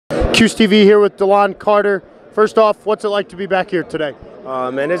QTV here with Delone Carter. First off, what's it like to be back here today?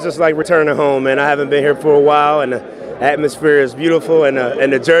 Man, it's just like returning home, man. I haven't been here for a while, and the atmosphere is beautiful, and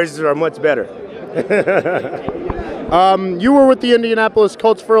the jerseys are much better. You were with the Indianapolis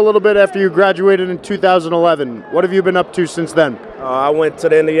Colts for a little bit after you graduated in 2011. What have you been up to since then? I went to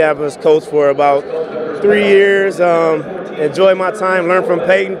the Indianapolis Colts for about 3 years. Enjoyed my time, learned from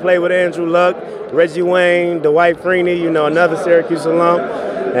Peyton, played with Andrew Luck, Reggie Wayne, Dwight Freeney, another Syracuse alum,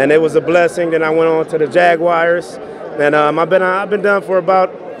 and it was a blessing. Then I went on to the Jaguars, and I've been done for about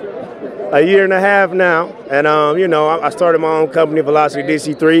a year and a half now, and I started my own company, Velocity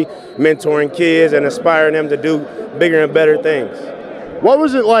DC3, mentoring kids and inspiring them to do bigger and better things. What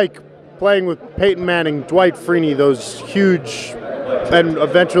was it like playing with Peyton Manning, Dwight Freeney, those huge and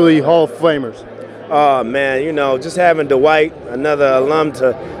eventually Hall of Famers? Oh man, just having Dwight, another alum,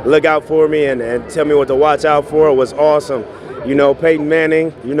 to look out for me and tell me what to watch out for was awesome. Peyton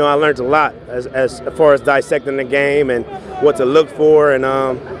Manning, I learned a lot as far as dissecting the game and what to look for, and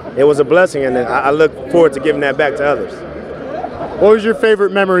it was a blessing, and I look forward to giving that back to others. What was your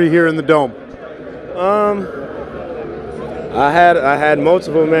favorite memory here in the Dome? I had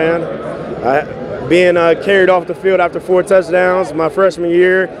multiple, man. Being carried off the field after 4 touchdowns my freshman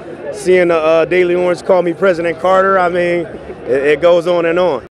year, seeing the Daily Orange call me President Carter. I mean, it goes on and on.